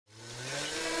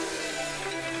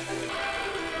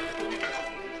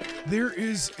There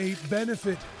is a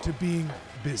benefit to being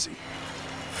busy.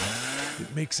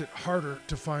 It makes it harder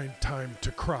to find time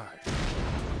to cry,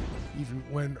 even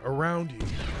when around you,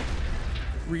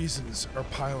 reasons are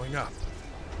piling up.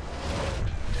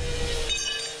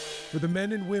 For the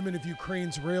men and women of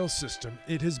Ukraine's rail system,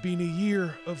 it has been a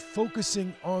year of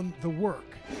focusing on the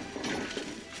work.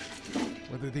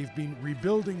 Whether they've been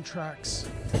rebuilding tracks,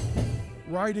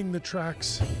 riding the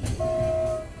tracks,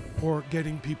 or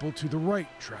getting people to the right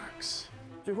tracks.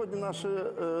 Leonid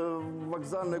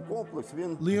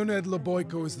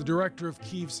Loboyko is the director of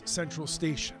Kyiv's central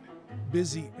station.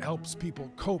 Busy helps people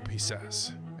cope, he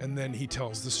says. And then he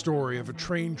tells the story of a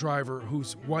train driver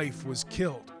whose wife was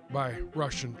killed by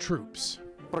Russian troops.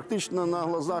 Практично на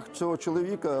глазах цього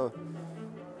чоловіка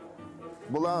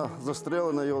була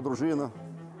застрелена його дружина.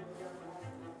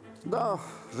 Да,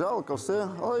 жалко все,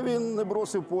 але він не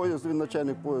бросив поїзд, він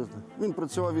начальник поїзда. Він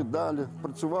працював і далі,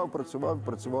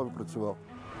 працював.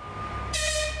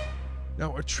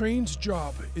 Now, a train's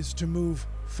job is to move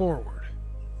forward.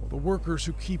 Well, the workers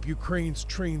who keep Ukraine's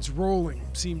trains rolling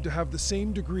seem to have the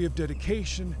same degree of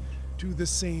dedication to the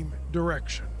same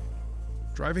direction.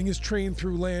 Driving his train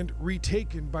through land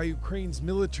retaken by Ukraine's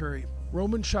military,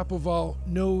 Roman Shapoval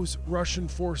knows Russian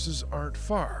forces aren't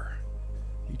far.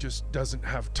 He just doesn't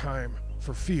have time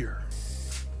for fear.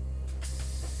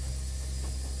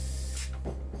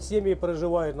 Сім'ї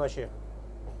переживають наші,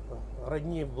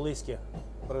 родні, близькі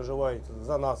переживають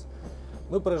за нас.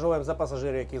 Ми переживаємо за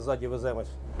пасажирів, які ззаді веземо.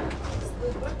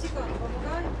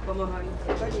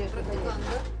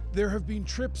 There have been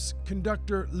trips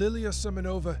conductor Lilia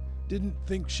Semenova didn't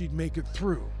think she'd make it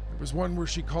through. There was one where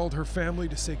she called her family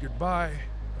to say goodbye,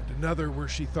 and another where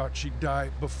she thought she'd die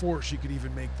before she could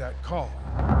even make that call.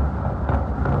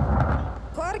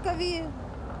 В Харькове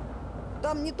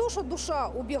там не то, что душа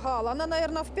убегала, она,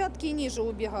 наверное, в пятки и ниже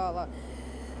убегала.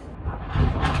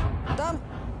 Там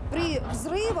при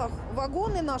взрывах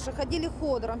вагоны наши ходили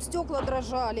ходором, стекла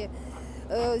дрожали,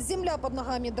 земля под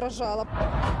ногами дрожала.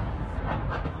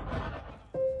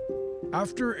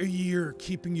 After a year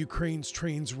keeping Ukraine's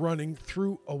trains running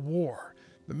through a war,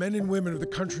 the men and women of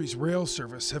the country's rail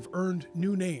service have earned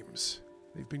new names.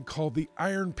 They've been called the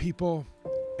Iron People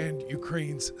and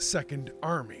Ukraine's Second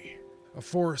Army, a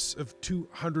force of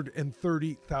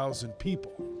 230,000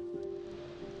 people.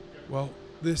 Well,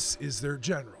 this is their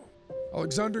general.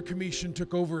 Alexander Commission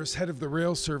took over as head of the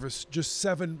rail service just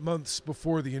 7 months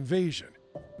before the invasion.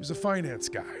 He was a finance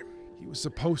guy. He was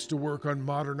supposed to work on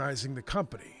modernizing the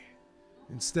company.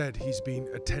 Instead, he's been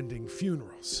attending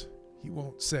funerals. He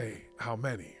won't say how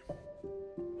many.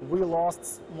 We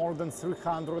lost more than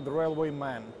 300 railway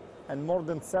men, and more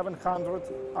than 700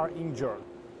 are injured.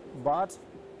 But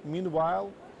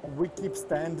meanwhile, we keep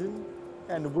standing,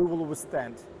 and we will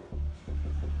withstand.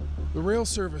 The rail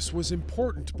service was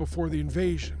important before the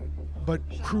invasion, but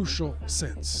crucial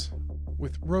since.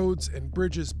 With roads and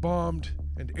bridges bombed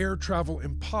and air travel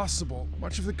impossible,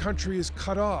 much of the country is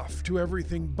cut off to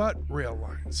everything but rail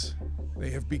lines.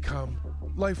 They have become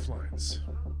lifelines.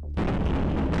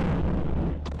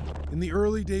 In the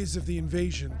early days of the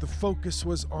invasion, the focus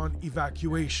was on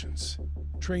evacuations.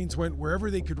 Trains went wherever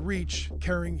they could reach,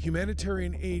 carrying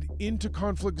humanitarian aid into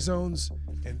conflict zones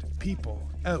and people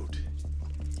out.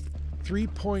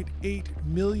 3.8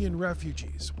 million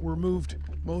refugees were moved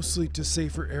mostly to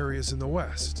safer areas in the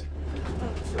West.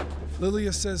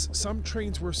 Lilia says some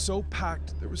trains were so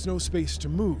packed there was no space to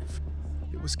move.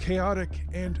 It was chaotic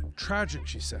and tragic,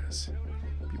 she says.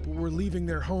 People were leaving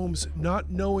their homes not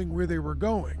knowing where they were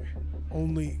going,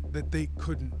 only that they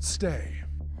couldn't stay.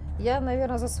 Я,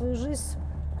 наверное, за свою жизнь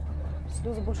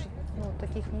слез больше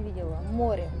таких не видела.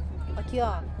 Море,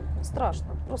 океан.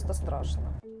 Страшно, просто страшно.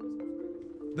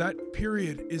 That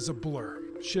period is a blur.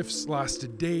 Shifts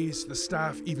lasted days. The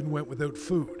staff even went without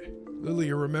food.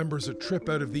 Lilia remembers a trip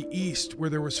out of the east where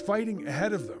there was fighting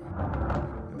ahead of them,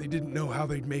 and they didn't know how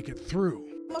they'd make it through.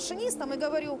 Машинистам и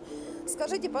говорю,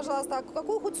 скажите, пожалуйста, а в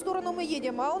какую хоть сторону мы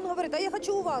едем? А он говорит, а я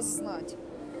хочу у вас знать.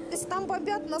 Если там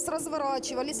бомбят, нас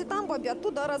разворачивали, если там бомбят,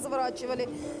 туда разворачивали.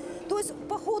 То есть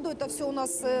по ходу это все у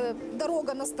нас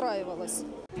дорога настраивалась.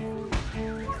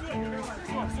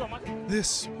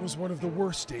 This was one of the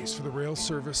worst days for the rail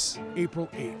service, April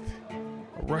 8th.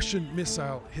 A Russian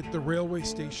missile hit the railway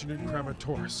station in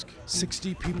Kramatorsk.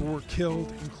 60 people were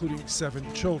killed, including 7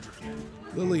 children.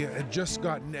 Lilia had just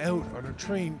gotten out on a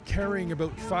train carrying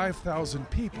about 5,000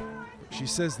 people. She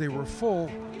says they were full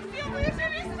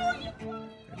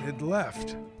and had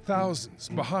left thousands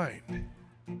behind.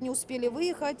 Не успели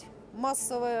выехать,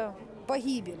 массовая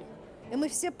погибель. И мы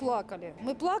все плакали.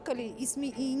 Мы плакали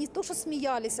и не то, что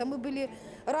смеялись, а мы были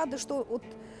рады, что вот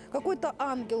какой-то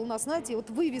ангел у нас, знаете, вот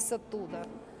вывез оттуда.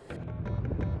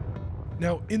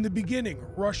 Now, in the beginning,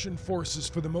 Russian forces,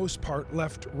 for the most part,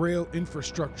 left rail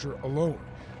infrastructure alone.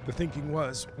 The thinking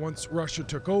was, once Russia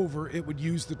took over, it would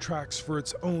use the tracks for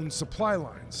its own supply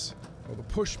lines. Well,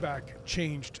 the pushback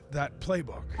changed that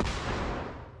playbook.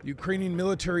 The Ukrainian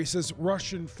military says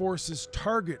Russian forces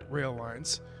target rail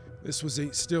lines. This was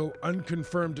a still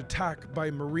unconfirmed attack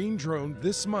by marine drone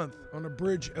this month on a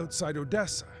bridge outside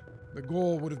Odessa. The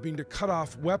goal would have been to cut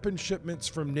off weapon shipments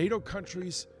from NATO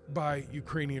countries by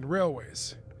Ukrainian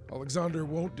railways. Alexander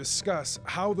won't discuss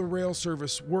how the rail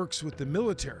service works with the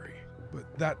military, but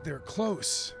that they're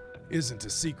close isn't a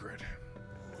secret.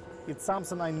 It's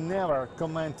something I never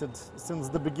commented since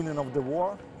the beginning of the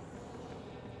war,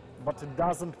 but it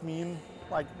doesn't mean,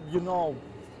 like, you know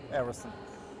everything.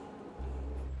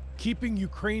 Keeping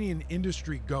Ukrainian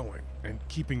industry going and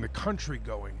keeping the country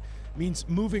going means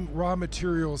moving raw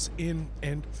materials in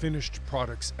and finished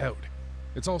products out.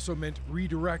 It's also meant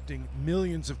redirecting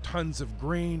millions of tons of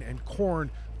grain and corn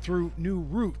through new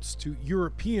routes to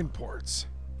European ports.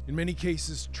 In many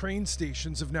cases, train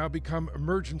stations have now become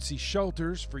emergency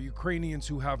shelters for Ukrainians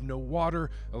who have no water,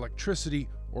 electricity,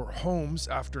 or homes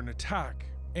after an attack.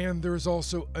 And there's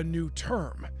also a new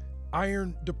term,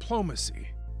 iron diplomacy.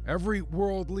 Every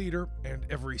world leader and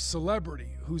every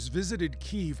celebrity who's visited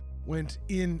Kyiv went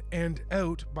in and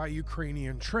out by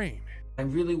Ukrainian train. I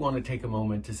really want to take a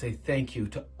moment to say thank you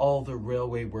to all the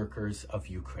railway workers of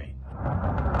Ukraine.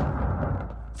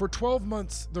 For 12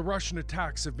 months, the Russian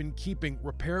attacks have been keeping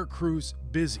repair crews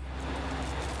busy.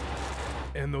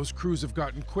 And those crews have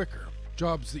gotten quicker.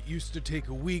 Jobs that used to take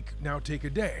a week now take a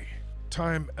day.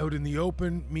 Time out in the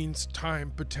open means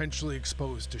time potentially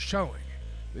exposed to shelling.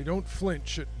 They don't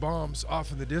flinch at bombs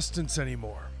off in the distance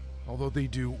anymore, although they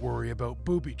do worry about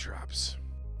booby traps.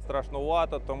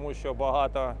 Страшнувато, тому що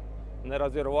багато не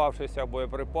розірвавшися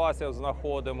боєприпасів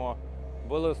знаходимо.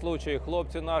 Були случаї,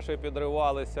 хлопці наші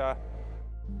підривалися.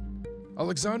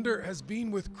 Alexander has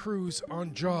been with crews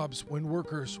on jobs when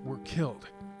workers were killed.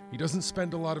 He doesn't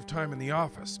spend a lot of time in the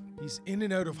office. He's in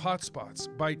and out of hotspots.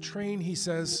 By train, he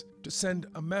says, to send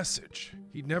a message.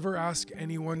 He'd never ask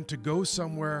anyone to go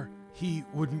somewhere he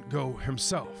wouldn't go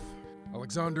himself.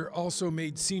 Alexander also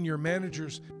made senior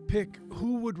managers pick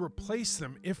who would replace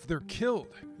them if they're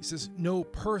killed. He says no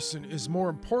person is more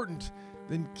important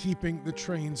than keeping the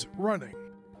trains running.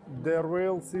 The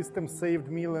rail system saved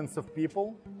millions of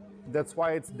people. That's why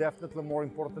it's definitely more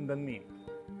important than me.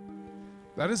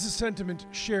 That is a sentiment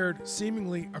shared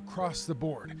seemingly across the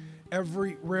board.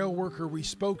 Every rail worker we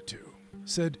spoke to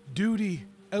said duty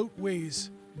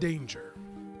outweighs danger.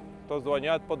 То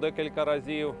дзвонять по декілька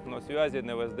разів, але зв'язі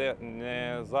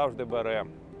не завжди беремо.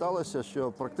 Сталося,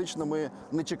 що практично ми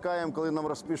не чекаємо, коли нам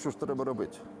розпишуть, що треба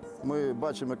робити. Ми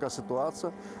бачимо, яка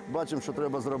ситуація, бачимо, що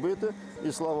треба зробити,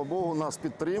 і, слава Богу, нас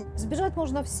підтримують. Сбежать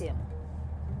можно всем.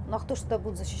 Ну а кто ж тогда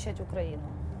будет защищать Украину?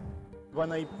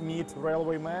 When I meet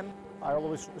railway men, I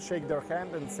always shake their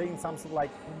hand and saying something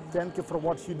like, "Thank you for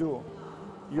what you do.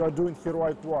 You are doing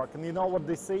heroic work." And you know what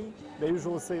they say? They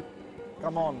usually say,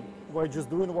 "Come on, we're just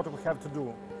doing what we have to do.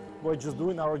 We're just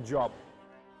doing our job."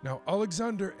 Now,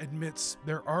 Alexander admits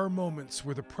there are moments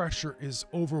where the pressure is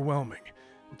overwhelming.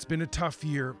 It's been a tough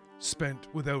year spent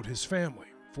without his family.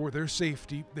 For their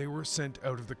safety, they were sent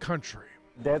out of the country.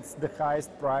 That's the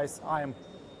highest price I am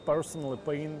personally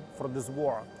paying for this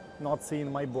war. Not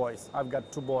seeing my boys. I've got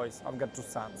 2 boys. I've got 2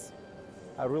 sons.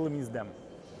 I really miss them.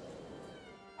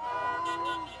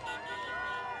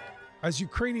 As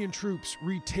Ukrainian troops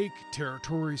retake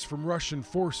territories from Russian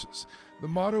forces, the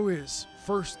motto is,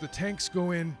 first the tanks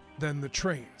go in, then the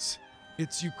trains.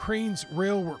 It's Ukraine's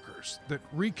rail workers that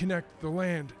reconnect the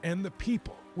land and the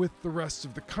people with the rest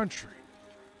of the country.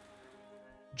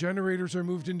 Generators are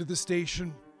moved into the station,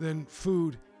 then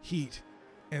food, heat,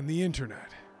 and the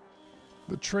internet.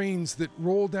 The trains that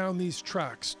roll down these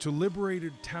tracks to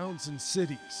liberated towns and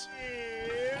cities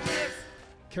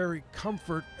carry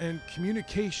comfort and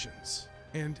communications,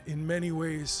 and in many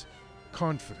ways,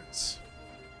 confidence.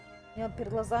 У меня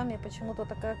перед глазами почему-то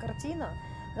такая картина,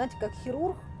 знаете, как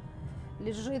хирург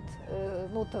лежит,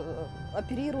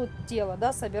 оперирует тело,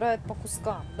 да, собирает по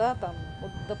кускам, да, там,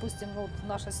 вот, допустим,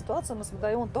 наша ситуация, мы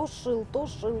смотрим, он то шил,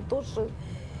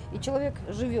 и человек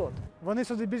живет. Вони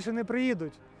сюди більше не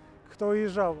приїдуть, хто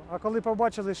уїжджав. А коли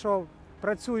побачили, що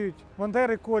працюють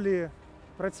волонтери колії,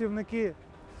 працівники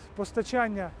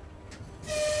постачання,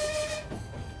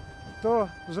 то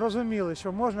зрозуміли,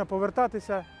 що можна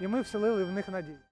повертатися, і ми вселили в них надію.